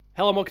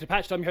Hello and welcome to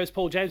Patched. I'm your host,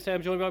 Paul James. Today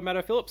I'm joined by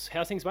Matto Phillips.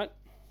 How's things, mate?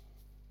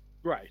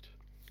 Great.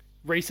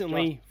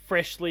 Recently,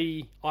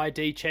 freshly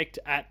ID checked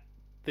at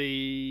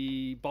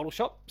the bottle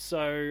shop.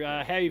 So,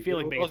 how are you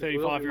feeling being a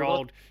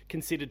 35-year-old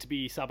considered to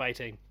be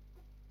sub-18?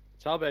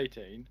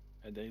 Sub-18,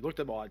 and then he looked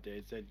at my ID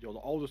and said, "You're the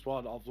oldest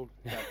one I've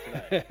looked at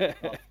today."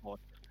 I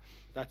thought,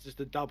 that's just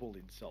a double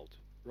insult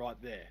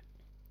right there.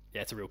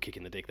 Yeah, it's a real kick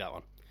in the dick, that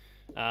one.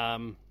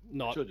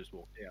 Not Should have just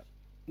walked out.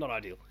 Not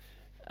ideal.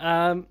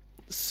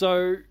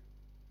 So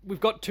we've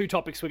got two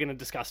topics we're going to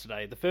discuss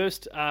today. The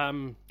first,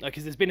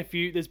 because there's been a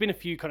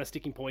few kind of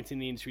sticking points in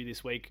the industry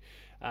this week,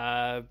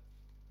 but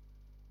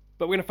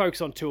we're going to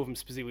focus on two of them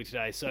specifically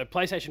today. So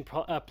PlayStation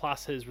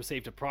Plus has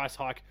received a price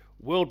hike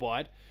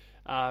worldwide,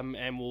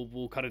 and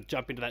we'll kind of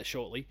jump into that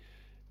shortly.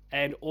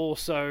 And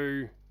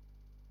also,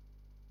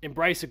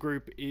 Embracer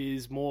Group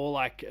is more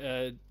like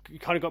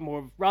kind of got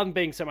more rather than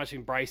being so much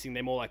embracing,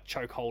 they're more like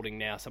choke holding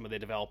now some of their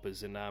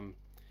developers, and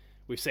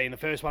we've seen the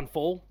first one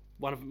fall.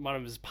 One of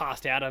them has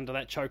passed out under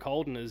that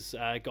chokehold and has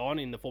gone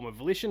in the form of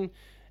Volition,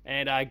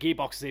 and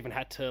Gearbox has even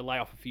had to lay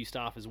off a few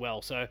staff as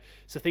well. So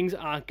things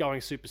aren't going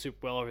super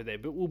well over there.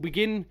 But we'll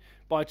begin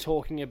by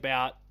talking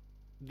about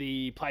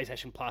the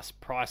PlayStation Plus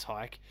price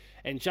hike,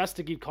 and just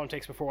to give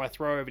context before I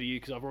throw over to you,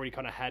 because I've already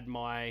kind of had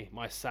my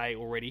say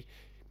already.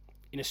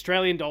 In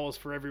Australian dollars,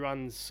 for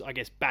everyone's, I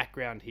guess,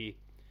 background here,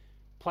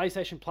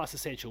 PlayStation Plus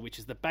Essential, which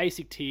is the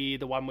basic tier,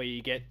 the one where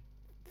you get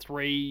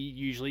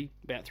usually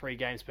about three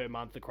games per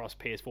month across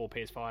PS4,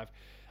 PS5,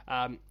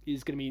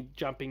 is going to be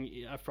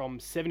jumping from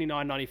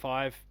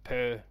 $79.95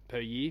 per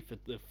year for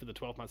the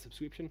 12-month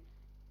subscription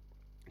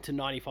to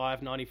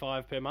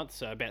 $95.95 per month,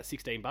 so about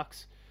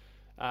 $16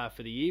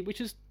 for the year,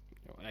 which is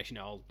actually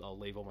no, I'll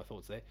leave all my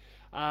thoughts there.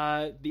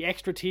 The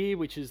extra tier,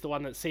 which is the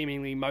one that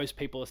seemingly most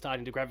people are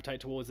starting to gravitate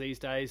towards these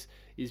days,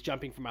 is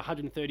jumping from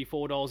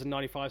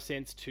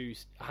 $134.95 to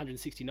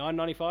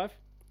 $169.95.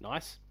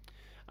 Nice.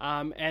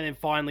 And then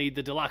finally,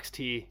 the deluxe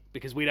tier,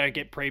 because we don't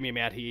get premium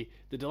out here,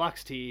 the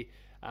deluxe tier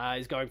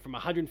is going from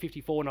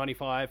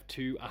 $154.95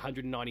 to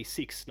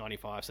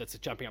 $196.95, so it's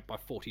jumping up by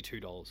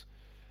 $42.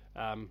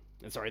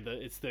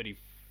 It's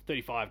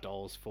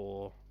 $35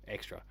 for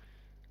extra.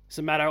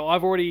 So, Matto,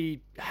 I've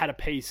already had a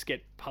piece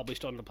get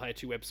published on the Player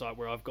 2 website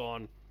where I've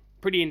gone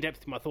pretty in-depth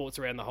with my thoughts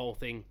around the whole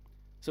thing.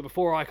 So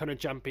before I kind of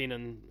jump in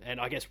and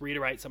I guess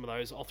reiterate some of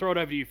those, I'll throw it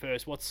over to you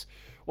first. What's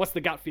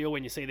the gut feel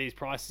when you see these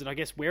prices? And I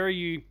guess where are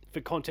you, for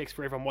context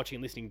for everyone watching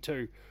and listening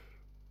too,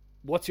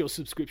 what's your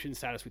subscription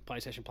status with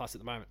PlayStation Plus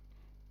at the moment?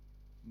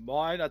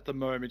 Mine at the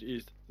moment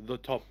is the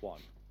top one.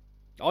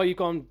 Oh, you've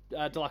gone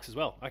deluxe as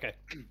well. Okay.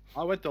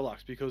 I went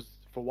deluxe because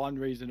for one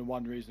reason and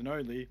one reason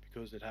only,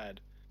 because it had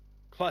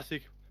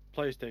classic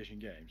PlayStation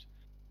games.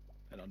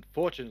 And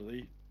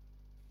unfortunately,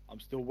 I'm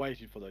still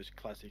waiting for those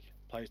classic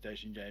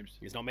PlayStation games.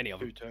 There's not many of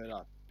them to turn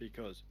up,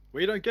 because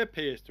we don't get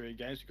PS3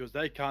 games because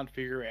they can't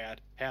figure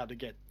out how to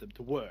get them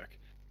to work,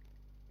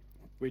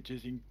 which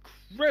is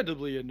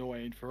incredibly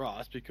annoying for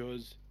us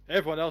because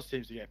everyone else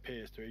seems to get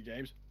PS3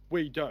 games.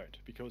 We don't,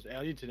 because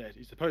our internet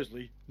is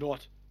supposedly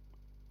not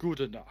good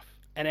enough.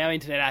 And our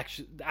internet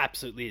actually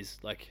absolutely is.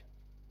 Like,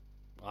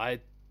 I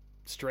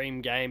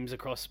stream games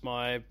across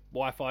my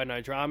Wi-Fi, no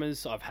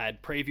dramas. I've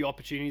had preview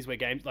opportunities where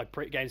games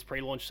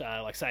pre-launched,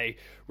 like say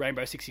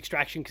Rainbow Six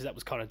Extraction, because that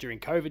was kind of during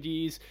COVID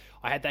years.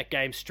 I had that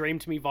game streamed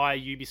to me via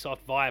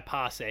Ubisoft via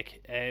Parsec,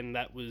 and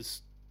that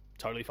was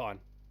totally fine.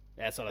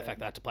 Outside of the fact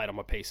that I had to play it on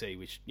my PC,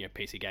 which, you know,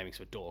 PC gaming's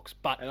for dorks.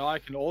 But and I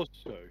can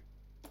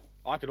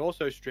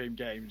also stream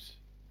games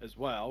as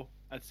well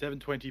at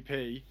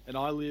 720p, and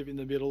I live in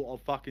the middle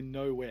of fucking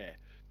nowhere,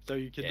 so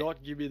you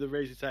cannot give me the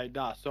reason to say,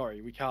 nah,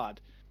 sorry, we can't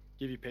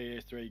give you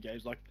PS3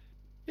 games. Like,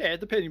 yeah,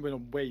 depending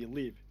on where you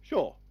live,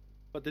 sure.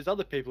 But there's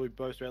other people who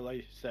boast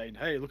around saying,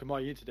 hey, look at my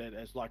internet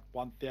as like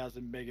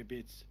 1,000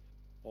 megabits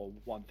or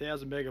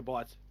 1,000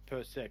 megabytes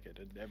per second.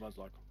 And everyone's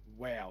like,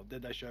 wow.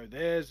 Then they show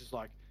theirs is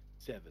like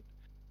 7.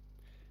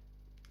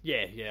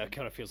 Yeah, it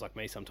kind of feels like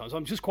me sometimes.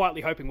 I'm just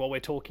quietly hoping while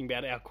we're talking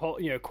about our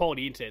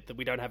quality internet that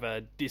we don't have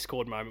a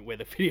Discord moment where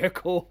the video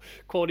call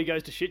quality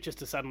goes to shit just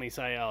to suddenly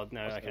say, oh,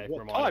 no, okay,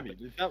 remind me.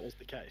 If that was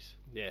the case.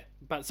 Yeah,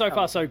 but so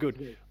far so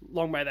good.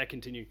 Long may that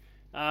continue.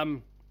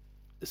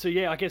 So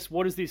yeah, I guess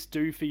what does this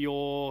do for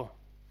your,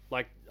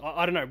 like,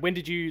 I don't know, when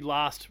did you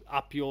last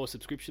up your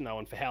subscription though,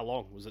 and for how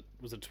long? Was it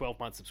a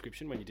 12-month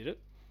subscription when you did it?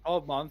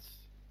 12 months.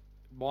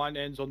 Mine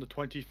ends on the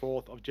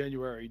 24th of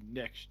January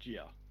next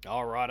year.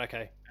 Oh, right,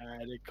 okay.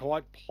 And it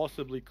quite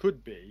possibly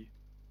could be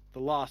the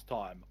last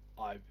time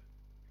I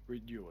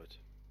renew it.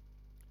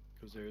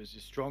 Because there is a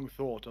strong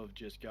thought of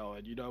just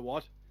going, you know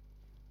what?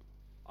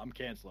 I'm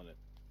cancelling it.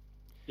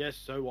 Yes,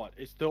 so what?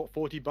 It's still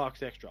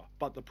 $40 extra.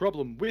 But the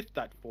problem with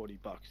that $40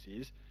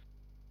 is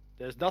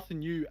there's nothing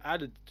new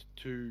added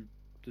to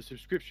the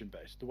subscription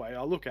base, the way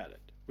I look at it.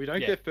 We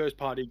don't get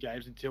first-party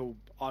games until,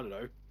 I don't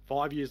know,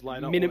 5 years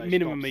later.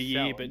 Minimum a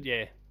year, but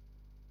yeah.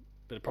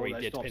 But it probably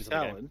depends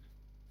on the game.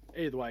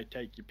 Either way,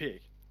 take your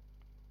pick.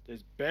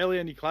 There's barely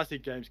any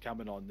classic games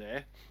coming on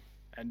there,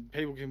 and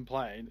people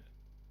complain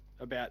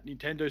about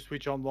Nintendo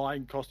Switch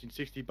Online costing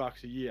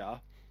 $60 a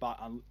year, but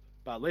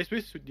But at least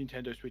with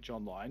Nintendo Switch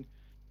Online,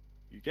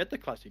 you get the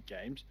classic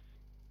games.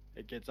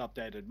 It gets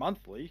updated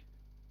monthly,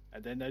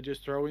 and then they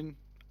just throw in.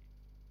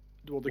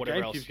 Well, the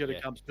GameCube's going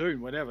to come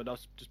soon. Whatever,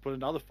 just put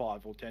another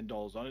 $5 or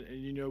 $10 on it,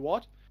 and you know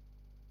what?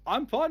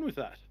 I'm fine with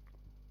that.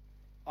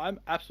 I'm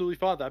absolutely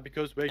fine with that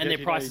because we're and their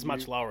price is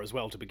much lower as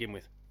well to begin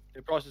with.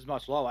 Their price is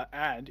much lower,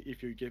 and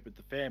if you get with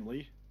the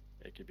family,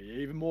 it could be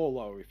even more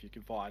lower if you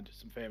can find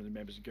some family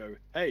members and go,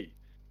 hey,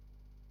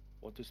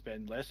 want to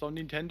spend less on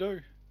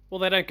Nintendo? Well,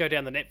 they don't go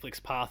down the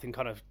Netflix path and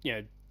kind of,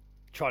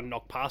 try and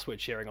knock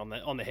password sharing on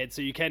the head,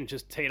 so you can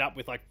just tee it up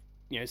with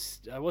is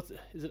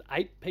it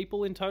 8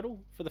 people in total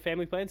for the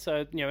family plan?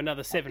 So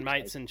another 7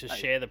 mates and just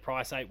share the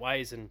price 8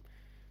 ways and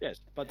yes,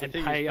 but the and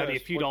thing pay is only a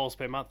few dollars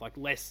per month, like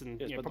less than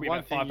probably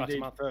about $5 a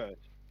month.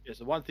 Yes,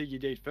 the one thing you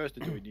need first to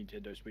do with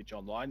Nintendo Switch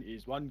Online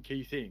is one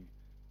key thing: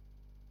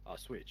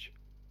 Switch,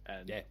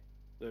 and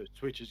the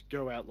Switches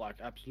go out like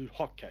absolute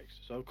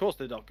hotcakes. So of course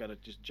they're not going to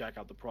just jack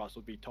up the price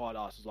or be tight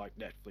asses like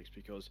Netflix,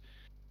 because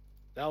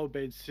that would have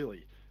been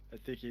silly.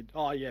 And thinking,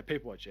 oh yeah,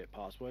 people won't share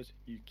passwords.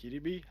 You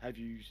kidding me?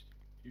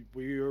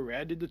 Were you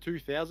around in the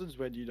 2000s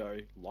when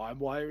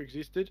LimeWire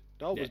existed?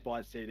 No one was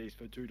buying CDs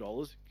for $2.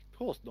 Of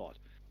course not.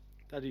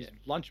 That is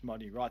lunch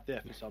money right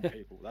there for some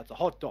people. That's a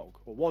hot dog,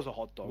 or was a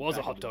hot dog. Was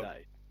a hot dog.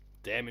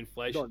 Damn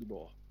inflation. Not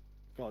anymore.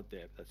 God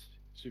damn, that's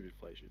super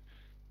inflation.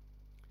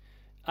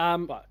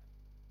 But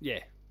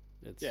I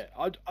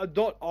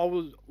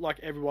was like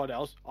everyone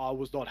else. I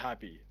was not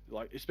happy.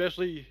 Like,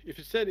 especially if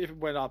it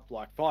went up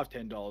like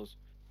 $5-10,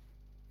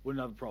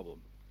 wouldn't have a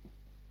problem.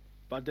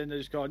 But then they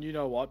just gone, you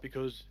know what?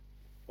 Because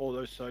all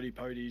those Sony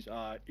ponies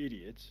are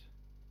idiots.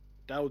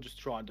 They'll just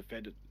try and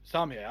defend it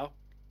somehow.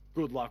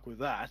 Good luck with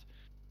that.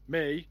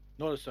 Me,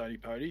 not a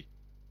Sony pony.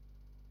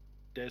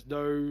 There's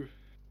no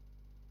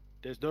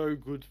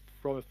good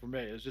from it for me.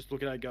 It's just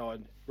looking at it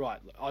going, right,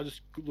 I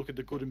just look at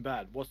the good and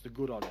bad. What's the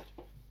good on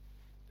it?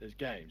 There's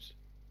games.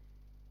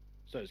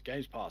 So there's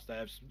Games Pass. They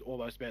have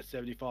almost about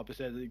 75%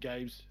 of the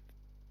games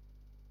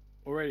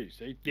already.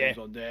 See? Games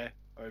on there,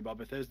 owned by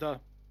Bethesda.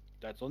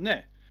 That's on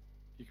there.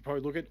 You can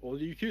probably look at all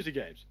the Yakuza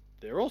games.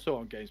 They're also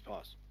on Games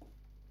Pass.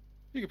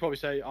 You could probably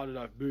say, I don't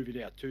know if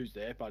Moving Out 2's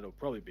there, but it'll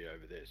probably be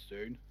over there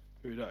soon.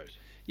 Who knows?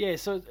 Yeah,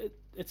 so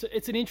it's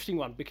an interesting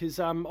one because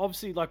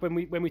obviously, like when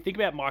we think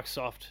about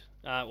Microsoft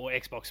or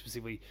Xbox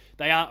specifically,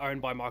 they are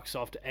owned by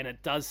Microsoft, and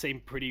it does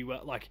seem pretty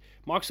well. Like,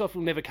 Microsoft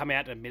will never come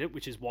out and admit it,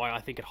 which is why I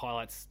think it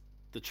highlights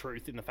the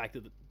truth in the fact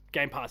that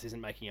Game Pass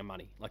isn't making them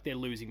money. Like, they're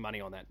losing money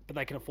on that, but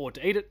they can afford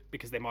to eat it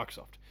because they're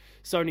Microsoft.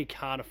 Sony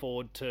can't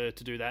afford to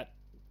do that,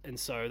 and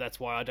so that's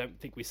why I don't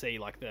think we see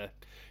like the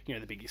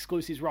big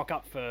exclusives rock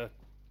up for.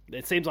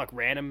 It seems like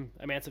random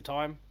amounts of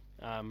time.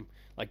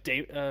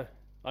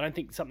 I don't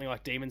think something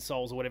like Demon's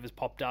Souls or whatever's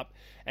popped up,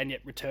 and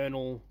yet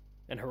Returnal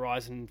and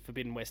Horizon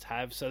Forbidden West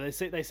have. So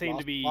they seem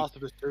to be. Last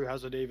of Us 2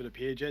 hasn't even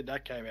appeared yet.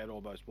 That came out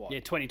almost what? Yeah,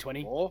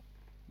 2020. Or?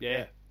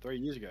 Yeah, 3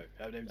 years ago.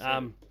 Haven't even seen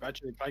it.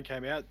 Ratchet & Clank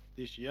came out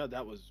this year.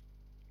 That was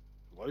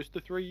close to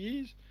 3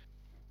 years.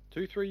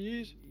 2-3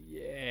 years.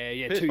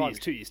 Yeah, 2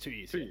 years. 2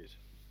 years.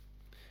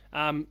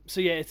 So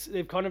yeah,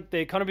 they're kind of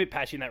a bit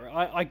patchy in that.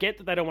 I get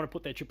that they don't want to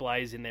put their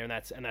AAAs in there,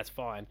 and that's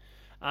fine.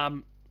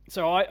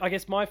 So I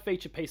guess my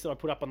feature piece that I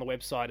put up on the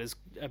website is,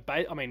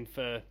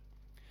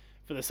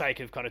 for the sake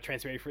of kind of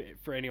transparency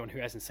for anyone who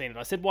hasn't seen it,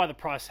 I said why the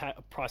price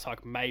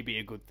hike may be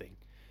a good thing.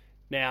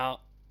 Now,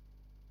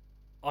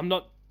 I'm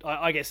not.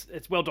 I guess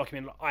it's well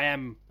documented. I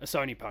am a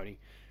Sony pony,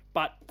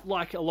 but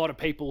like a lot of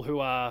people who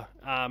are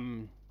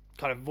kind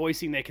of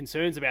voicing their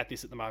concerns about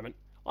this at the moment,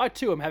 I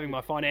too am having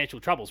my financial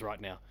troubles right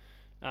now.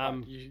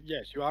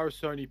 Yes, you are a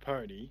Sony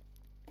pony,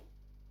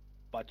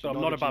 but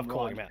I'm not above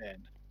calling them out.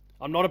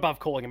 I'm not above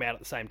calling them out at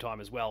the same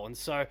time as well. And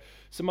so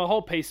my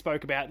whole piece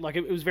spoke about, like,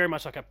 it was very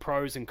much like a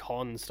pros and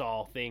cons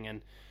style thing.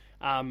 And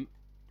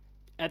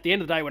at the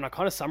end of the day, when I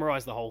kind of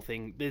summarize the whole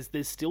thing,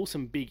 there's still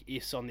some big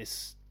ifs on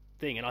this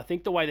thing. And I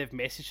think the way they've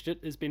messaged it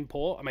has been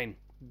poor. I mean,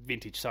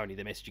 vintage Sony,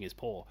 their messaging is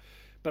poor.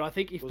 But I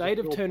think if they'd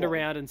have turned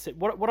around and said,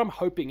 what I'm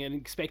hoping and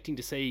expecting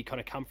to see kind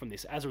of come from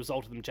this as a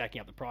result of them jacking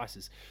up the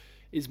prices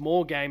is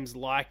more games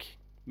like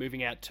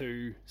Moving Out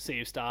to Sea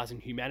of Stars and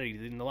Humanity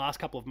that in the last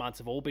couple of months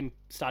have all been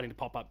starting to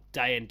pop up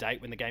day and date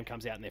when the game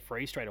comes out and they're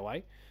free straight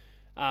away,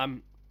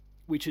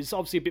 which is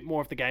obviously a bit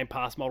more of the Game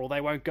Pass model.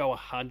 They won't go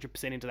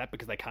 100% into that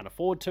because they can't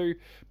afford to,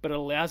 but it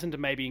allows them to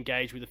maybe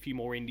engage with a few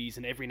more indies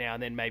and every now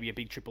and then maybe a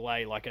big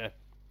AAA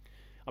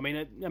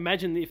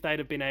imagine if they'd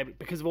have been able,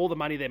 because of all the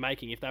money they're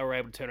making, if they were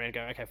able to turn around and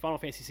go, okay, Final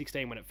Fantasy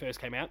 16 when it first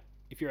came out,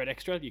 if you're at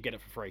Extra, you get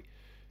it for free.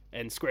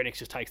 And Square Enix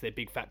just takes their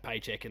big fat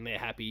paycheck and they're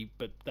happy,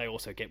 but they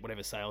also get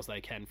whatever sales they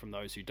can from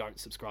those who don't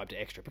subscribe to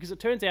Extra. Because it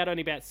turns out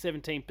only about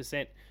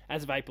 17%,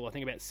 as of April, I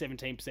think about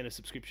 17% of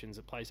subscriptions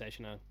at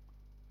PlayStation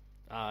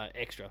are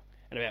Extra,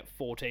 and about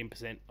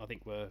 14%, I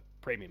think, were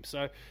Premium.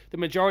 So the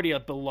majority are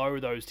below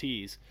those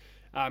tiers.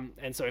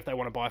 And so if they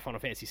want to buy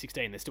Final Fantasy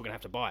 16, they're still going to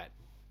have to buy it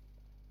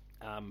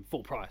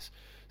full price.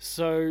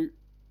 So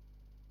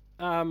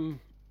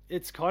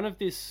it's kind of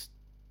this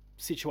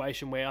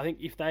situation where I think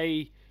if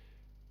they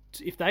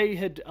if they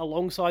had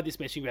alongside this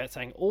messaging about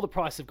saying all the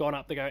prices have gone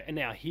up, they go, and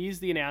now here's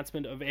the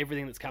announcement of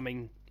everything that's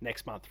coming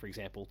next month, for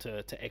example,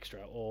 to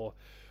Extra or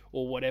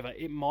whatever.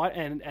 It might,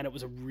 and it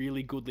was a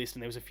really good list,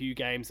 and there was a few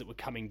games that were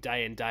coming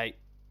day and date.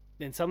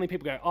 Then suddenly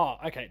people go, oh,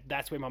 okay,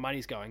 that's where my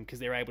money's going, because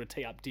they're able to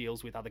tee up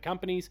deals with other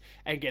companies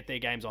and get their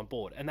games on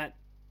board, and that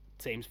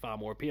seems far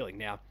more appealing.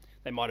 Now,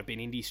 they might have been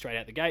indie straight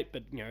out the gate,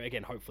 but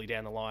again, hopefully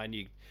down the line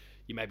you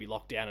may be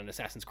locked down in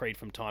Assassin's Creed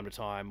from time to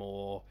time,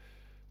 or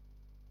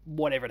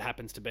whatever it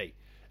happens to be.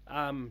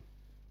 I don't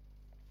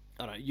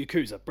know,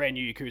 Yakuza, brand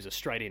new Yakuza,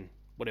 straight in,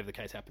 whatever the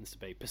case happens to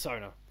be.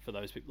 Persona, for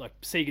those people. Like,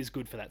 Sega's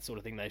good for that sort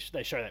of thing. They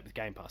show that with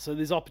Game Pass. So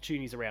there's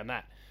opportunities around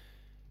that.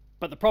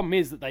 But the problem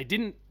is that they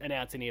didn't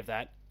announce any of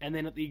that, and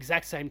then at the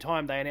exact same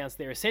time, they announced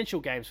their essential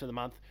games for the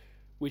month,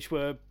 which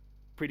were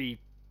pretty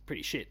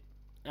shit.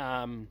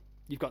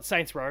 You've got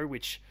Saints Row,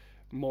 which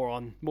more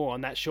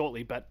on that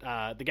shortly, but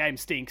the game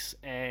stinks,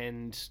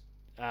 and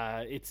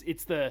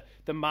it's the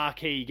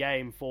marquee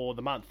game for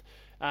the month.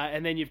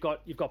 And then you've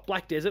got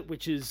Black Desert,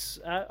 which is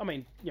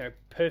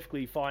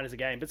perfectly fine as a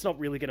game, but it's not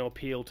really going to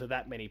appeal to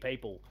that many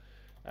people.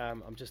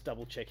 I'm just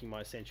double checking my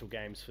essential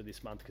games for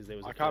this month because there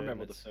was. I can't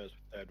remember what the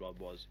third one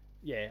was.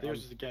 Yeah, there was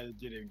just a game that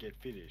didn't even get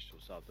finished or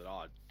something.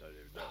 I don't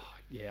even know.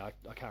 Yeah,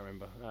 I can't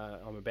remember.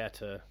 I'm about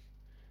to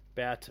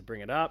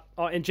bring it up.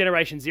 Oh, and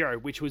Generation Zero,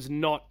 which was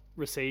not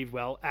received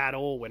well at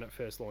all when it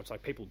first launched.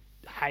 Like, people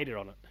hated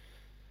on it.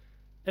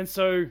 And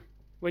so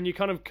when you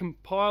kind of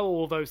compile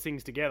all those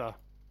things together,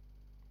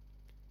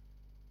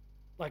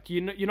 like,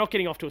 you're not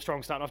getting off to a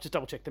strong start. I've just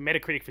double checked. The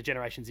Metacritic for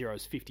Generation Zero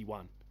is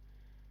 51.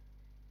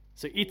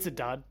 So it's a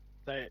dud.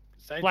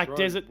 Saints Black Row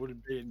Desert would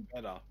have been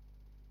better.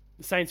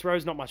 Saints Row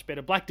is not much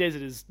better. Black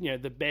Desert is,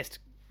 the best,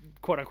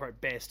 quote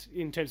unquote best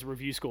in terms of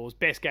review scores.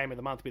 Best game of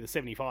the month with a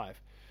 75.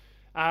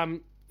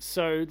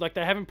 So, like,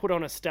 they haven't put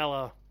on a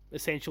stellar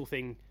essential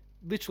thing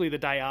literally the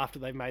day after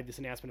they've made this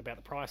announcement about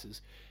the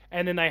prices,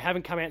 and then they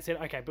haven't come out and said,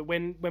 okay, but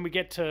when we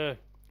get to,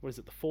 what is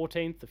it, the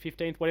 14th, the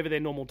 15th, whatever their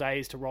normal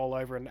days to roll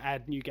over and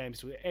add new games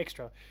to it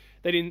extra,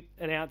 they didn't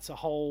announce a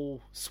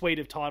whole suite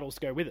of titles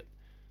to go with it.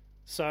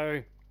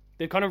 So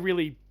they've kind of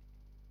really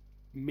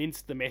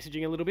minced the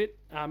messaging a little bit.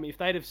 If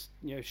they'd have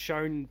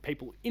shown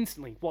people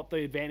instantly what the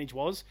advantage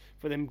was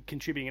for them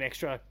contributing an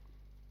extra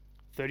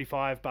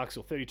 $35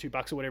 or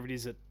 $32 or whatever it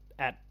is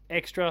at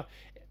extra,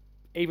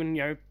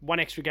 even one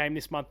extra game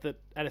this month at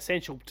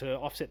essential to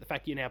offset the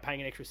fact you're now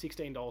paying an extra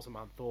 $16 a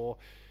month, or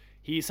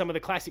here's some of the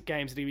classic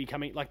games that are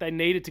becoming, like, they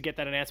needed to get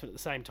that announcement at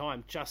the same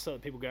time just so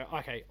that people go,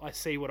 okay, I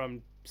see what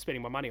I'm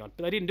spending my money on.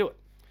 But they didn't do it,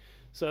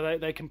 so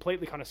they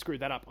completely kind of screwed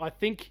that up. I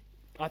think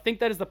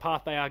that is the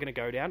path they are going to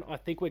go down. I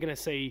think we're going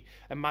to see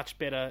a much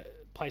better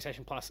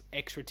PlayStation Plus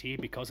extra tier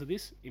because of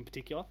this in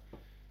particular,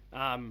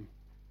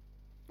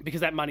 because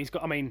that money's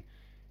got. I mean,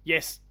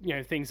 yes,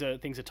 things are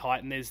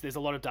tight, and there's a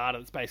lot of data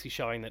that's basically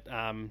showing that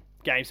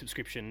game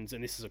subscriptions,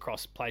 and this is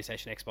across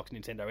PlayStation, Xbox,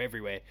 Nintendo,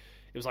 everywhere,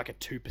 it was like a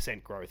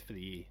 2% growth for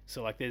the year.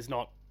 So, like, there's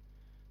not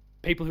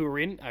people who are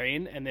in,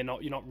 and you're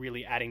not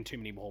really adding too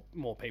many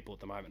more people at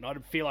the moment. And I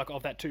feel like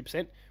of that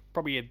 2%,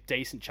 probably a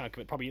decent chunk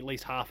of it, probably at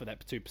least half of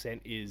that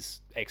 2%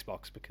 is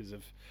Xbox, because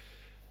of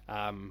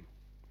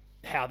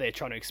how they're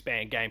trying to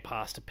expand Game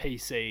Pass to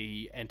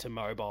PC and to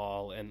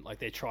mobile, and, like,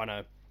 they're trying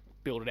to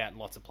build it out in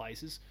lots of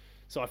places.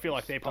 So I feel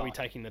like they're probably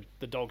taking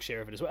the dog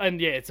share of it as well.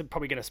 And yeah, it's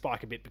probably going to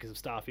spike a bit because of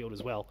Starfield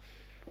as well.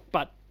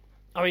 But,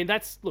 I mean,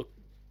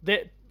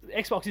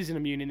 Xbox isn't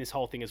immune in this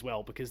whole thing as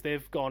well, because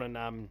they've gone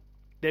and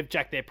they've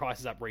jacked their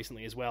prices up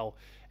recently as well,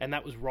 and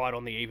that was right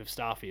on the eve of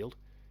Starfield.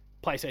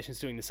 PlayStation's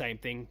doing the same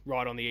thing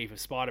right on the eve of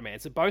Spider-Man.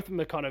 So both of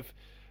them are kind of,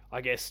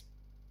 I guess,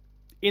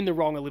 in the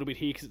wrong a little bit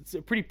here, because it's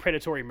a pretty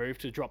predatory move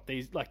to drop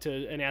these, like,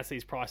 to announce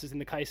these prices. In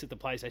the case of the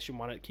PlayStation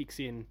 1, it kicks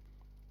in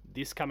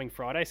this coming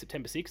Friday,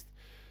 September 6th.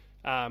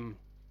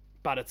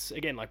 But it's,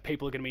 again, like,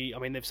 people are going to be, I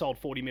mean, they've sold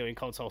 40 million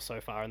consoles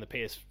so far, and the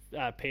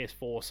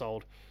PS4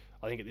 sold,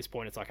 I think at this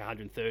point it's like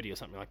 130 or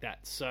something like that.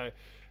 So,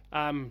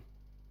 no,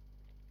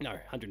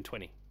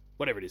 120,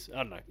 whatever it is. I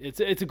don't know. It's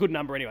a good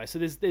number anyway. So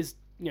there's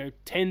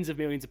tens of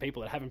millions of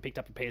people that haven't picked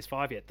up a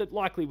PS5 yet that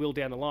likely will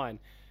down the line,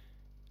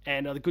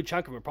 and a good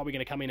chunk of them are probably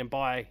going to come in and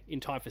buy in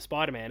time for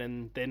Spider-Man,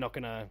 and they're not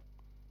going to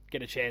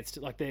get a chance to,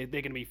 like, they're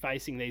going to be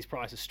facing these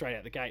prices straight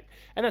out the gate.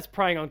 And that's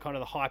preying on kind of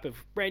the hype of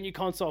brand new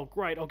console,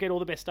 great, I'll get all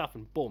the best stuff,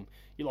 and boom,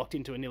 you're locked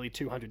into a nearly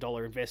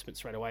 $200 investment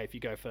straight away if you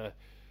go for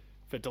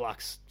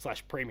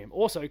deluxe/premium.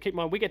 Also, keep in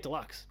mind, we get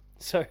deluxe.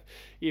 So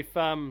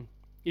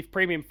if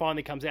premium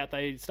finally comes out,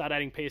 they start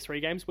adding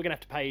PS3 games, we're going to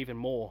have to pay even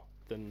more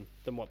than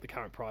what the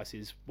current price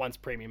is once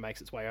premium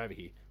makes its way over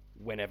here,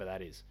 whenever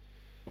that is.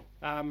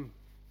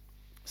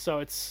 So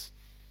it's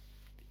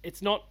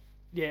not,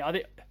 yeah,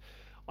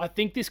 I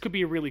think this could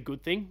be a really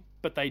good thing,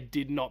 but they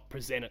did not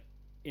present it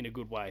in a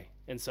good way,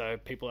 and so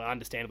people are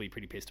understandably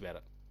pretty pissed about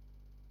it.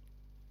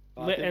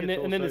 And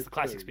then there's the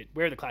classics bit.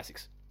 Where are the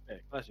classics? Yeah,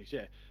 classics,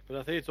 yeah. But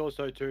I think it's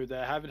also, too, they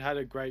haven't had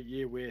a great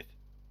year with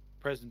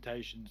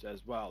presentations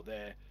as well.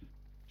 Their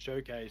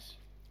showcase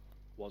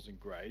wasn't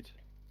great,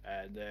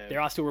 and there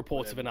are still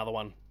reports of another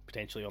one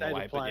potentially on the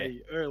way.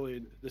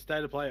 The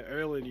state of play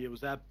early in the year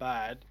was that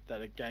bad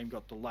that a game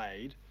got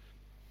delayed,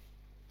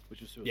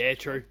 which was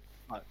true.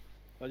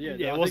 But yeah,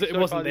 it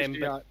wasn't them.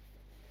 But...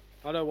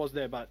 I know it wasn't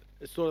there, but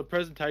it's sort of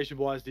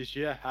presentation-wise this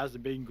year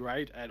hasn't been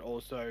great, and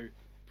also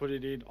put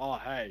it in. Oh,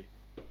 hey,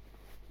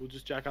 we'll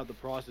just jack up the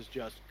prices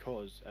just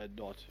cause, and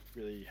not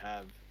really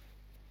have.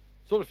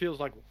 Sort of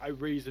feels like a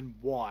reason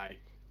why,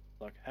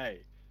 like, hey,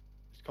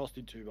 it's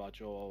costing too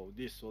much, or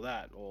this or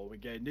that, or we're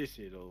getting this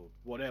in, or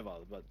whatever.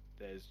 But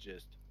there's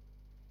just,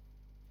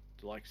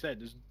 like I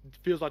said, it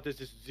feels like there's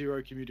just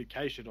zero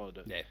communication on it.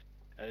 Yeah.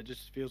 And it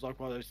just feels like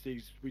one of those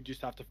things we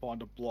just have to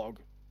find a blog,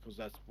 because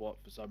that's what,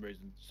 for some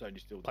reason, Sony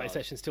still does.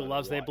 PlayStation still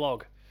loves their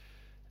blog.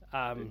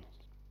 And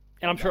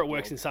I'm sure it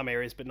works in some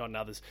areas, but not in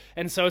others.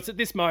 And so it's at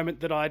this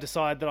moment that I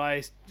decide that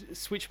I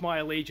switch my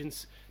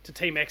allegiance to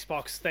Team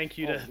Xbox. Thank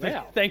you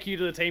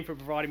to the team for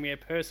providing me a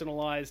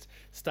personalised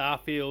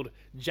Starfield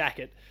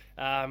jacket.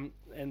 And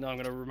I'm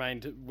going to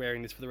remain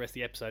wearing this for the rest of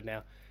the episode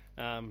now.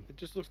 It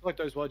just looks like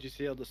those ones you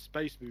see on the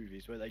space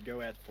movies where they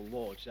go out for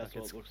launch. That's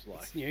what it looks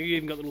like. You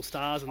even got little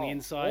stars on the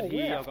inside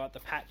here. I've got the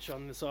patch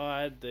on the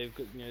side.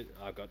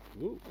 I've got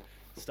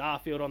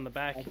Starfield on the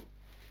back.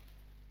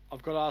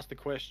 I've got to ask the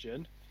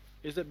question: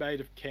 is it made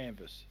of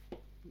canvas?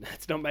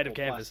 It's not made of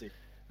canvas. It's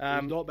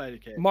not made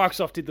of canvas.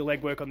 Microsoft did the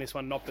legwork on this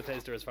one, not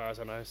Bethesda, as far as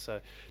I know. So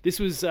this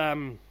was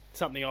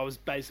something I was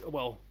it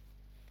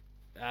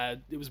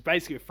was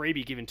basically a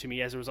freebie given to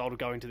me as a result of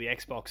going to the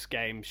Xbox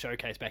game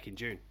showcase back in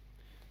June.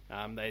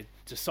 They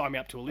just signed me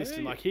up to a list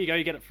and like, here you go,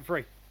 you get it for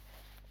free.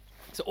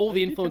 So all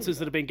the influencers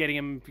that have been getting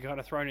them kind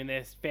of thrown in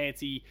their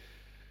fancy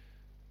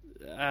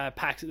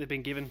packs that they've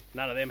been given,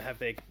 none of them have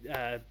their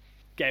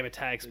gamer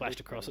tag splashed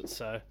across it.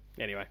 So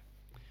anyway,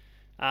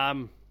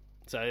 so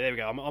there we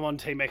go. I'm on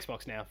Team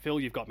Xbox now.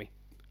 Phil, you've got me.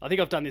 I think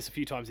I've done this a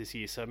few times this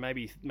year, so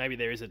maybe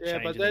there is a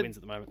change in the winds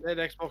at the moment. Then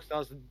Xbox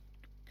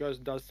goes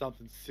and does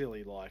something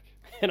silly like,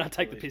 and I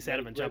take the piss out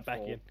of it and jump back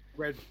in.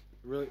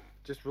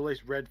 Just release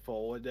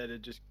Redfall, and then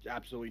it just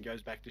absolutely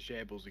goes back to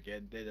shambles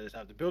again. Then they just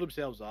have to build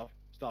themselves up.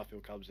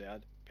 Starfield comes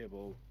out.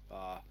 People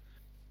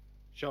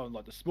showing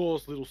like the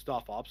smallest little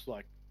stuff ups,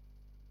 like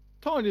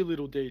tiny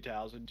little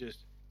details, and just,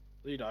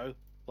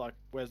 like,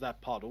 where's that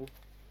puddle?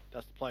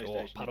 That's the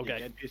PlayStation. Puddle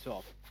gate. Piss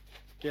off.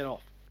 Get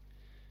off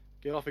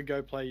and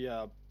go play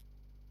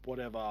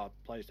whatever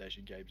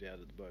PlayStation games out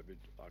at the moment.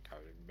 I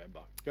can't even remember.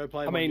 Go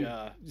play.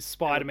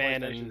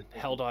 Spider-Man and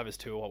Helldivers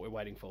 2 are what we're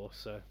waiting for.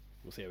 So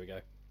we'll see how we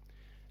go.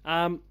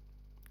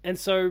 And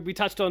so we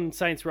touched on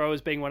Saints Row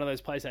as being one of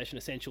those PlayStation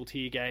Essential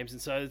tier games,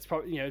 and so it's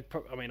probably,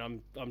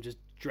 I'm just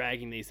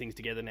dragging these things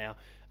together now.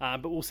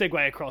 But we'll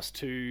segue across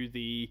to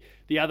the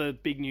other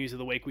big news of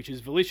the week, which is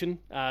Volition,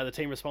 the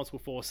team responsible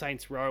for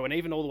Saints Row, and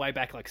even all the way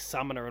back like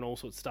Summoner and all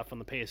sorts of stuff on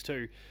the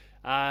PS2.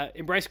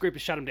 Embracer Group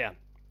has shut them down.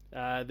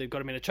 They've got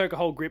him in a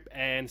chokehold grip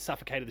and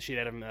suffocated the shit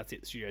out of him, and that's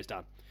it. The studio's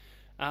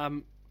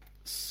done.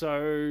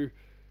 So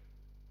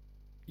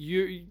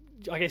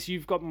I guess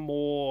you've got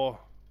more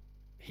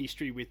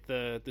history with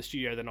the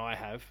studio than I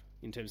have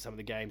in terms of some of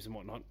the games and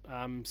whatnot.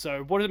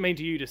 So what does it mean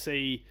to you to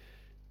see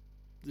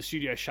the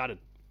studio shuttered?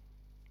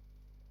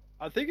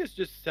 I think it's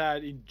just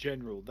sad in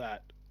general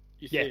that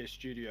you see a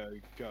studio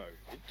go.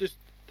 It just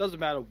doesn't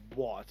matter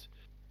what.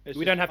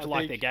 We don't have to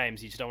like their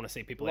games. You just don't want to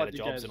see people out of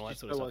jobs and all that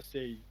sort of stuff. I want to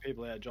see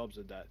people out of jobs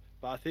and that.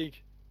 But I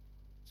think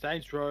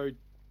Saints Row,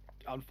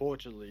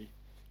 unfortunately,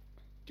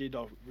 did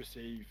not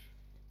receive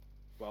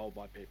well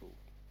by people.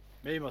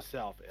 Me,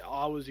 myself,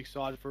 I was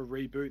excited for a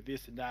reboot,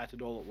 this and that,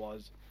 and all it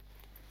was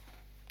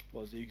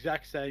the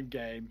exact same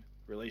game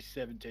released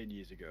 17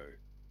 years ago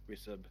with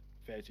some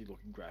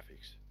fancy-looking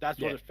graphics. That's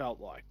what it felt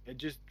like. It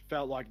just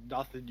felt like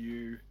nothing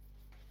new.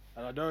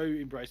 And I know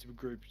Embracer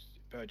Group's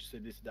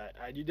purchasing this and that,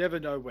 and you never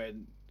know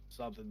when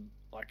something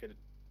like it,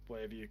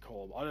 whatever you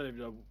call them. I don't even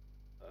know.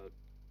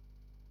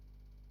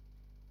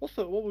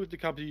 What would the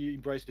company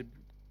Embracer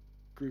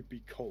Group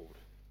be called?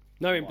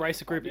 No,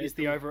 Embracer Group is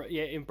the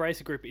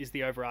Embracer Group is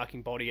the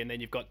overarching body, and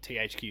then you've got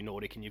THQ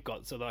Nordic, and you've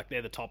got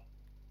they're the top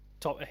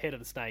head of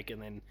the snake,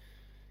 and then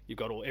you've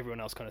got everyone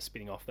else kind of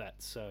spinning off that.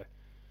 So,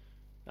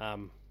 I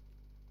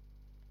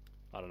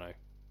don't know.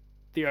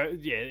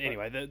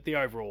 Anyway, the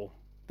overall,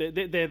 they're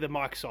the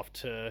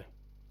Microsoft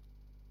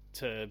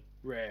to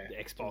Rare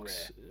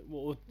Xbox,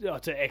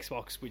 to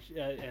Xbox, which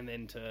and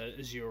then to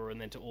Azure,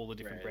 and then to all the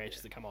different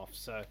branches that come off.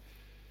 So,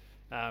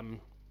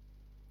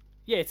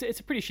 it's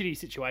a pretty shitty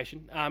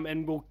situation,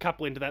 and we'll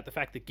couple into that the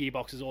fact that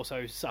Gearbox has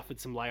also suffered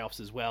some layoffs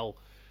as well.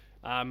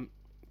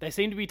 They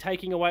seem to be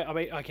taking away. I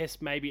mean, I guess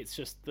maybe it's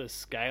just the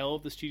scale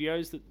of the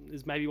studios that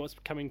is maybe what's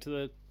coming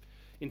to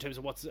in terms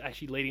of what's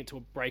actually leading it to a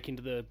break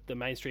into the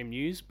mainstream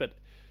news. But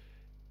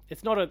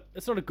it's not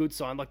a good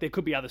sign. Like, there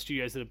could be other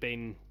studios that have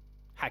been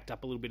hacked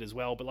up a little bit as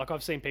well. But like,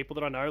 I've seen people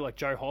that I know, like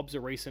Joe Hobbs, a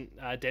recent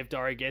Dev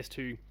Diary guest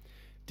who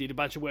did a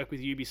bunch of work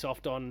with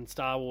Ubisoft on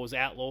Star Wars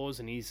Outlaws,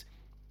 and he's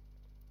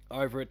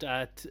over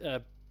at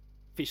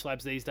Fish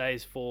Labs these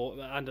days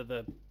under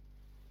the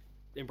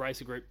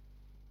Embracer Group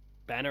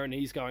banner, and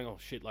he's going, oh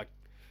shit, like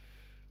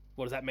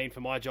what does that mean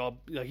for my job?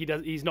 Like,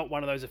 he's not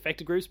one of those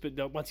affected groups,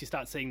 but once you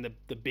start seeing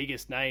the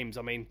biggest names,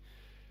 I mean,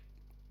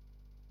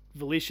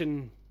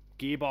 Volition,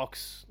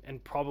 Gearbox,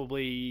 and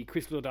probably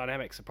Crystal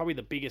Dynamics are probably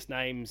the biggest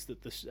names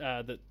that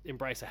that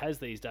Embracer has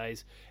these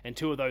days, and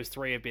two of those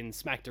three have been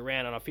smacked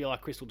around. And I feel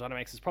like Crystal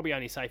Dynamics is probably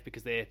only safe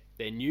because they're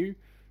new,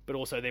 but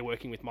also they're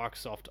working with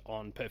Microsoft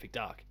on Perfect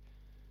Dark,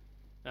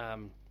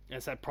 and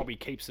so that probably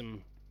keeps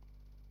them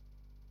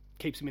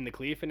in the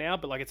clear for now.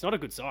 But like, it's not a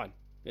good sign.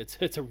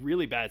 It's a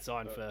really bad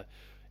sign for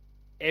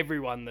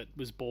everyone that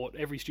was bought,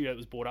 every studio that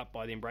was bought up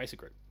by the Embracer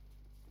Group.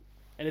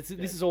 And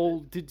this is all.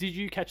 Did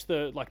you catch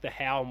the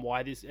how and why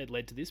it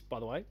led to this? By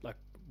the way, like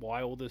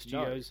why all the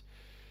studios?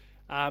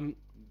 No.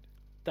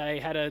 They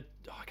had I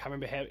can't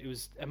remember how it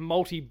was, a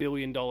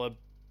multi-billion-dollar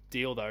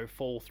deal though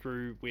fall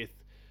through with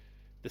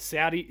the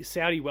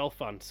Saudi wealth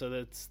fund. So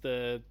that's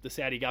the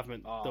Saudi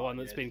government, the one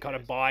that's been kind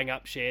of buying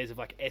up shares of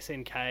like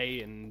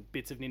SNK and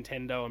bits of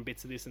Nintendo and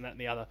bits of this and that and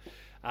the other.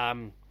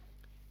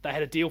 They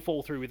had a deal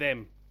fall through with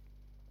them,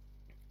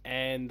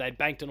 and they'd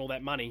banked on all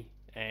that money.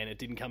 And it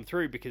didn't come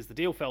through because the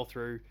deal fell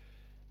through,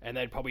 and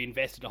they'd probably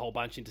invested a whole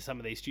bunch into some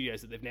of these studios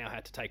that they've now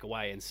had to take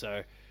away. And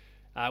so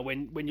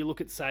when you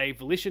look at, say,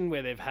 Volition,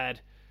 where they've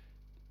had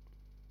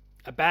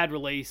a bad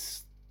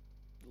release,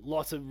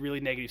 lots of really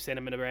negative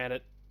sentiment around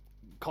it,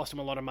 cost them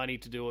a lot of money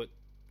to do it,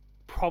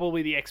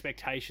 probably the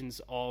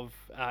expectations of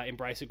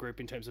Embracer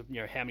Group in terms of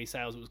how many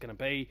sales it was going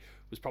to be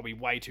was probably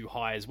way too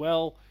high as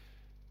well.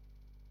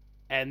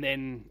 And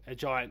then a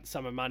giant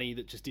sum of money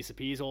that just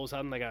disappears all of a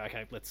sudden. They go,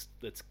 okay, let's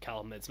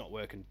cull them. That's not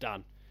working.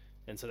 Done.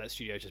 And so that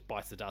studio just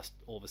bites the dust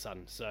all of a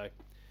sudden. So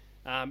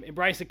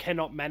Embracer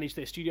cannot manage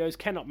their studios,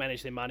 cannot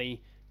manage their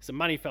money. Some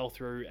money fell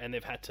through, and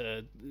they've had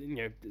to,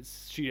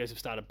 studios have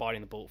started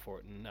biting the bullet for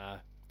it. And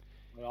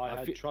I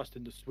had trust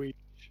in the Swedish.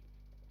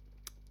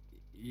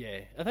 Yeah,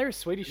 are they a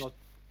Swedish?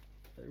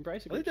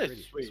 Embracer Group? I think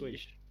they're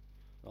Swedish.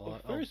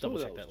 I'll double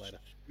check that later.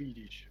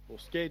 Swedish or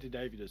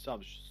Scandinavian, as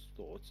some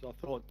thoughts. I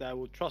thought they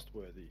were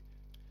trustworthy.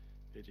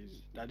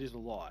 That is a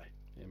lie.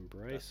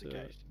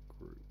 Embracer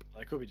Group.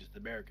 They could be just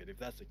American. If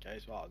that's the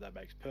case, well, that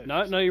makes perfect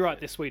sense. No, you're right.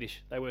 They're sense.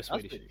 Swedish. They were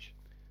Swedish.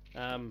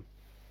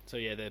 So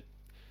yeah,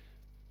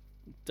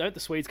 don't the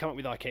Swedes come up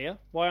with IKEA?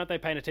 Why aren't they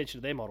paying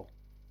attention to their model?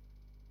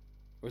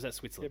 Or is that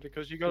Switzerland? Yeah,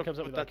 because you got to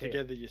put that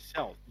together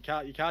yourself.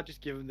 You can't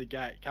just give them the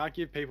game. You can't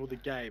give people the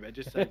game and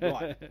just say,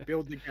 right,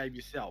 build the game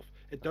yourself.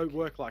 It don't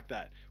work like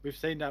that. We've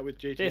seen that with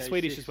GTA. They're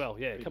Swedish 6. as well.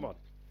 Yeah, come on.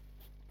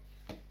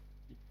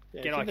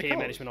 Yeah, get IKEA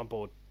management on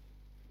board.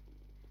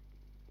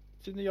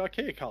 It's in the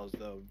IKEA colours,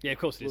 though. Yeah, of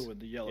course it is. Blue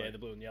and the yellow. Yeah, the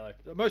blue and yellow.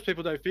 Most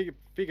people don't figure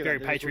Very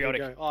that.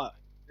 patriotic. They're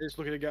just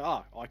looking to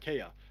go,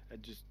 IKEA,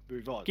 and just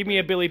move on. Give me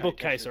a Billy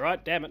bookcase, all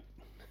right? Damn it.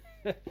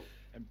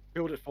 And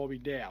build it for me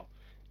now.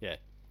 Yeah.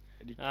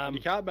 And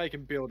you can't make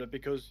them build it,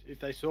 because if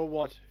they saw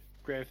what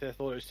Grand Theft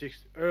Auto 6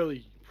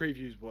 early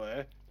previews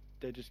were,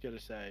 they're just going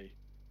to say,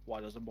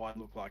 why doesn't mine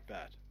look like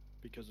that?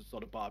 Because it's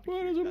not a barbecue.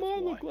 Why doesn't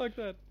mine look like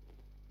that?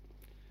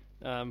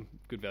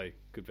 Good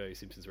value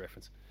Simpsons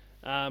reference.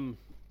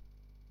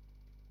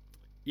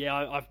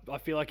 Yeah, I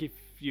feel like if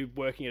you're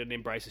working at an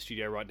Embracer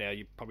studio right now,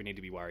 you probably need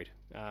to be worried.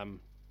 But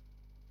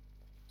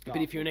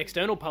if you're an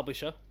external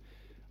publisher,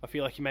 I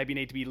feel like you maybe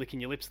need to be licking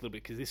your lips a little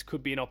bit, because this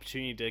could be an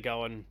opportunity to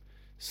go and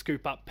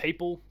scoop up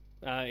people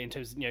in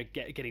terms of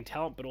getting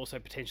talent, but also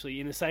potentially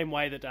in the same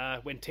way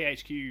that when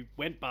THQ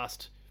went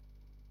bust,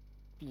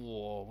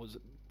 was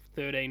it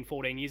 13,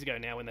 14 years ago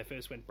now, when they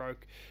first went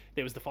broke,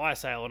 there was the fire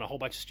sale and a whole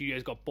bunch of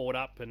studios got bought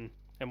up and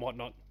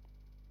whatnot.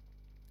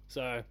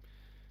 So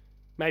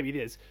maybe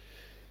there's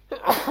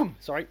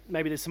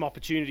maybe there's some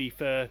opportunity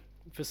for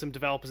some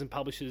developers and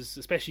publishers,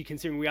 especially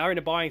considering we are in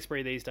a buying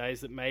spree these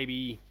days, that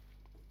maybe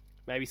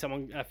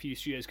a few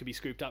studios could be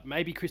scooped up.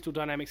 Maybe Crystal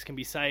Dynamics can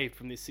be saved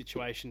from this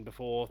situation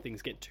before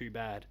things get too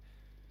bad.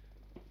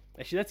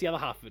 Actually, that's the other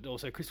half of it.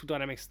 Also, Crystal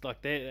Dynamics,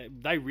 like they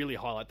really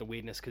highlight the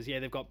weirdness, because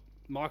they've got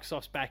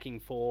Microsoft's backing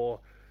for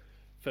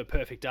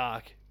Perfect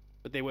Dark,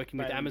 but they're working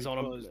with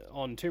Amazon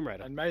on Tomb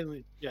Raider. And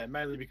mainly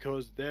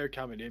because they're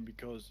coming in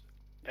because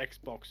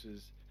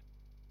Xbox's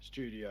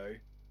studio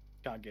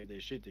can't get their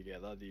shit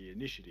together, the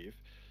initiative.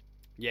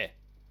 Yeah.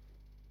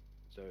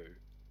 So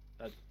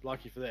that's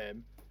lucky for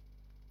them.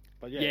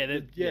 But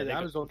the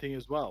Amazon thing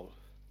as well.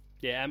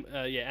 Yeah,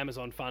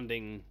 Amazon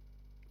funding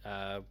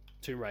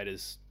Tomb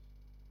Raiders.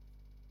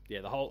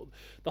 Yeah, the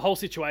whole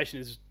situation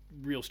is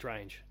real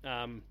strange.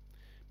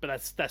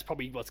 But that's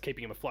probably what's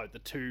keeping them afloat. The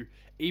two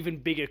even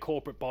bigger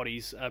corporate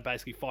bodies are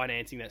basically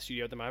financing that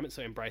studio at the moment,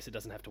 so Embracer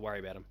doesn't have to worry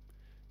about them.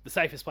 The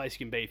safest place you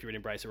can be if you're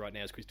an Embracer right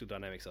now is Crystal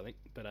Dynamics, I think.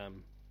 But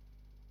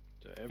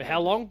for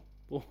how long?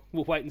 We'll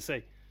wait and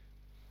see.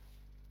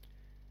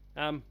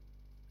 That's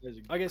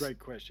a great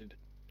question.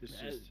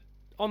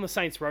 On the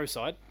Saints Row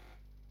side,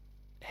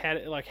 how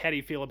do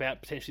you feel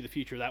about potentially the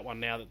future of that one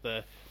now that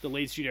the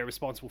lead studio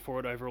responsible for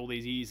it over all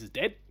these years is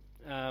dead?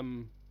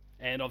 And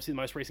obviously the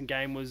most recent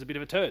game was a bit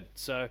of a turd.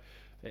 So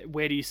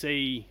where do you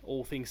see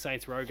all things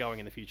Saints Row going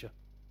in the future?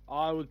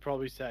 I would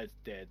probably say it's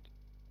dead.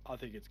 I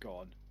think it's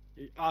gone.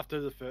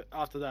 After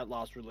that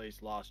last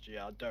release last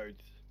year,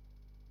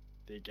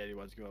 think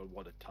anyone's going to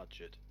want to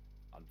touch it,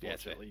 Yeah,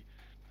 that's fair. unfortunately.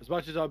 As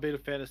much as I've been a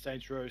fan of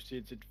Saints Row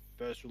since it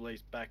first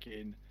released back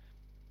in,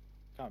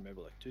 I can't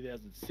remember, like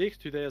 2006,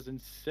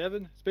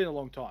 2007. It's been a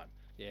long time.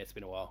 Yeah, it's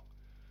been a while.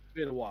 It's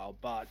been a while,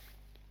 but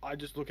I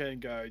just look at it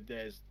and go,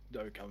 there's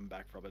no coming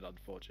back from it,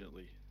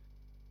 unfortunately.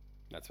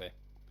 That's fair.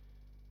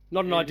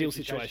 Not an Even ideal if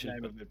you change the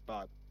situation. name of it,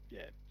 but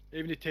yeah.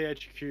 Even if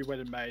THQ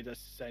went and made a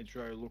Saints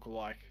Row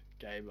look-alike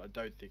game, I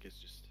don't think it's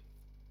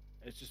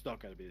just not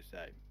going to be the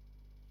same.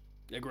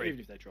 Agreed. Even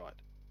if they tried.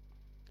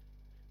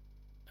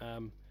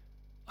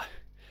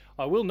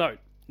 I will note,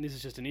 and this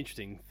is just an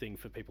interesting thing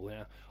for people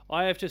now.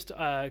 I have just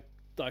I've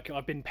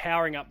been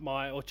powering up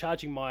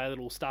charging my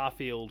little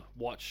Starfield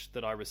watch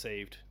that I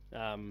received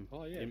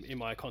in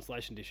my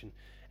Constellation Edition,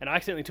 and I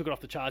accidentally took it off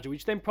the charger,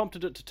 which then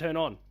prompted it to turn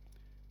on.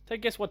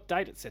 Take guess what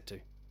date it's set to?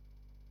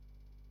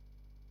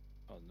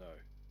 Oh no.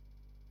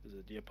 Is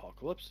it the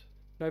apocalypse?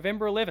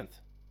 November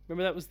 11th.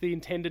 Remember that was the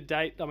intended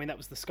date. I mean, that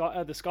was the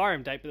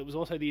Skyrim date, but it was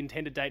also the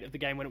intended date of the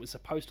game when it was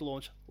supposed to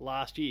launch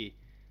last year.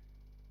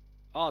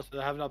 Oh, so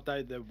they haven't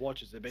updated their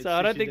watches. So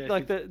I don't think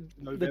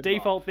the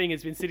default thing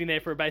has been sitting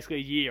there for basically a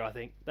year. I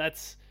think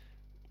that's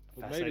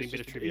a fascinating bit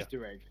of trivia.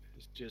 Easter egg.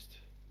 It's just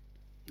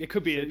it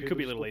could be a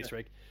little Easter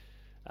egg.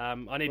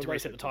 I need to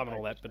reset the time and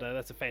all that, but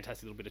that's a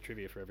fantastic little bit of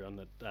trivia for everyone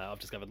that I've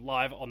discovered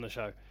live on the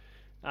show.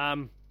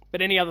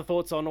 But any other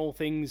thoughts on all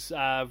things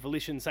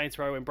Volition, Saints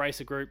Row,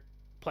 Embracer Group,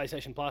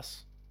 PlayStation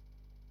Plus?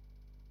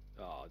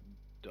 Oh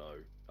no,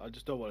 I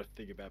just don't want to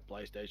think about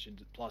PlayStation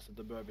Plus at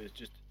the moment.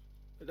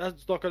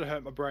 It's not going to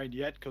hurt my brain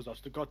yet because I've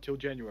still got till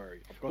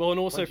January. And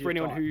also for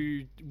anyone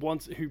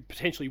who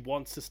potentially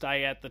wants to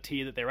stay at the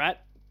tier that they're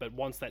at, but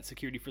wants that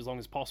security for as long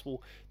as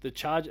possible,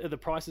 the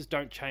prices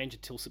don't change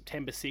until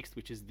September 6th,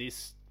 which is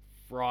this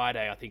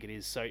Friday, I think it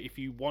is. So if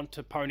you want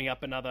to pony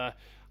up another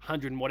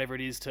 100 and whatever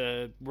it is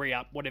to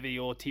re-up whatever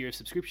your tier of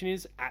subscription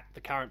is at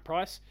the current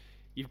price,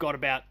 you've got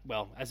about,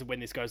 as of when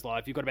this goes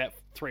live, you've got about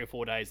 3 or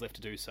 4 days left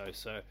to do so.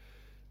 So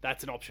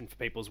that's an option for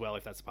people as well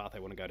if that's the path they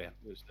want to go down.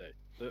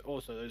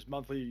 Also, those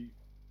monthly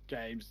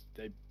games,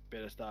 they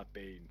better start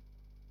being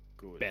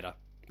good. Better.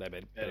 They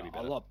better be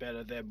better. A lot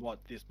better than what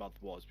this month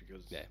was,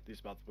 because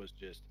this month was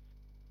just...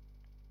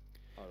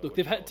 Look,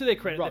 to their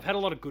credit, they've had a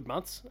lot of good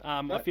months.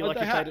 I feel like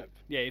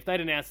if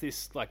they'd announced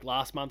this like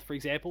last month, for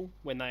example,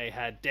 when they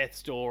had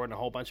Death's Door and a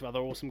whole bunch of other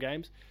awesome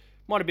games,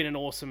 might have been an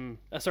awesome,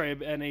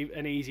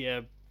 an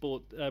easier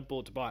bullet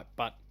to bite,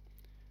 but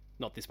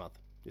not this month.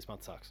 This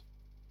month sucks.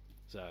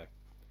 So,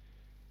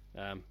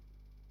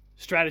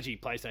 strategy,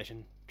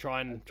 PlayStation,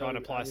 try and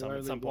apply some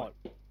at some point.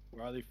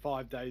 We're only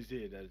 5 days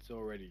in and it's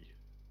already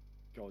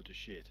going to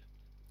shit.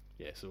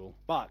 Yeah, so.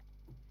 But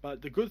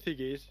the good thing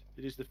is,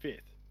 it is the 5th.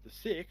 The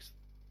 6th,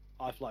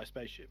 I fly a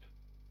spaceship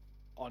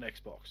on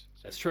Xbox.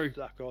 So that's true.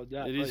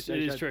 It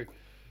is true.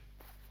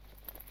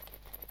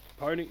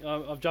 Pony,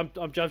 I've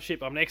jumped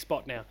ship. I'm an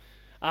Xbot now.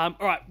 All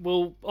right.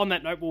 Well, on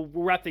that note, we'll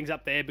wrap things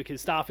up there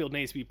because Starfield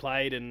needs to be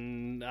played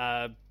and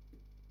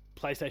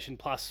PlayStation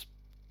Plus.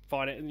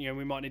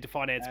 We might need to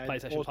finance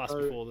PlayStation Plus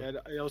before.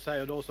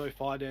 And also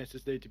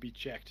finances need to be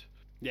checked.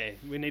 Yeah,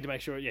 we need to make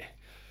sure. Yeah.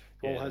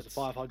 Paul has a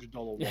 $500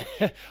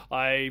 watch.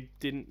 I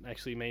didn't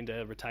actually mean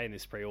to retain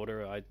this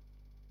pre-order.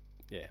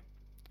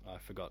 I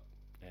forgot,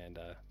 and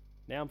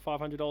now I'm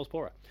 $500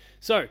 poorer.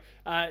 So,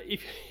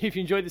 if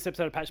you enjoyed this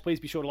episode of Patch, please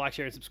be sure to like,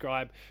 share, and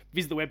subscribe.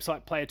 Visit the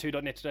website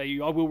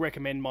player2.net.au. I will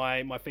recommend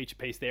my feature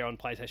piece there on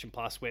PlayStation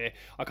Plus, where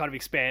I kind of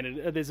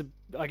expanded. There's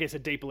a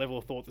deeper level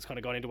of thought that's kind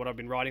of gone into what I've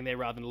been writing there,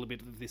 rather than a little bit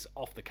of this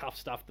off the cuff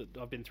stuff that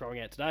I've been throwing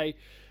out today.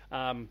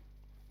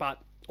 But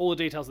all the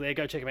details are there.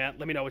 Go check them out.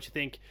 Let me know what you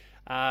think.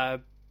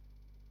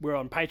 We're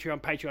on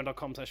Patreon,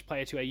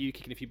 patreon.com/player2au,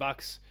 kicking a few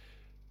bucks.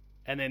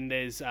 And then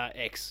there's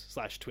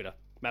X/Twitter.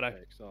 Matto?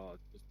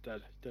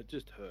 That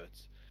just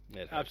hurts.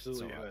 It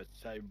absolutely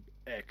hurts. Say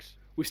X.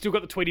 We've still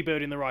got the Tweety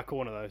bird in the right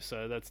corner though,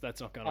 so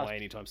that's not going away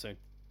anytime soon.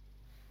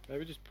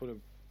 Maybe just put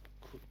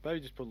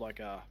like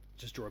a...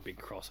 Just draw a big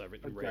cross over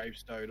it. A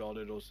gravestone on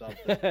it or something.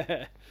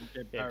 Get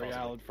Barry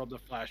Allen from the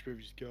Flash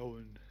movies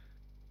going.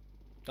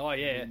 Oh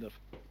yeah.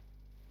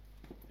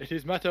 It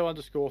is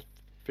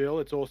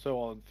Matto_Phil. It's also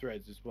on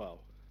Threads as well.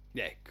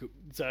 Yeah, cool.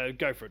 So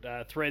go for it.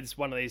 Threads,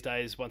 one of these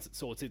days, once it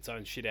sorts its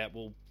own shit out,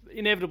 will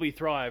inevitably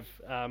thrive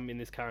in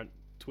this current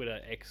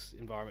Twitter X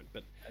environment.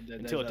 But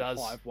until it does,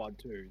 Hive one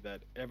too that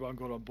everyone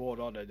got on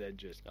board on, and then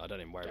just I don't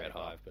even worry about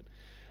Hive.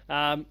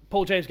 But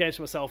Paul James Games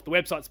for myself. The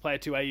website's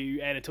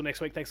Player2au, and until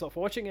next week, thanks a lot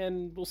for watching,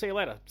 and we'll see you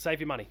later. Save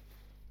your money.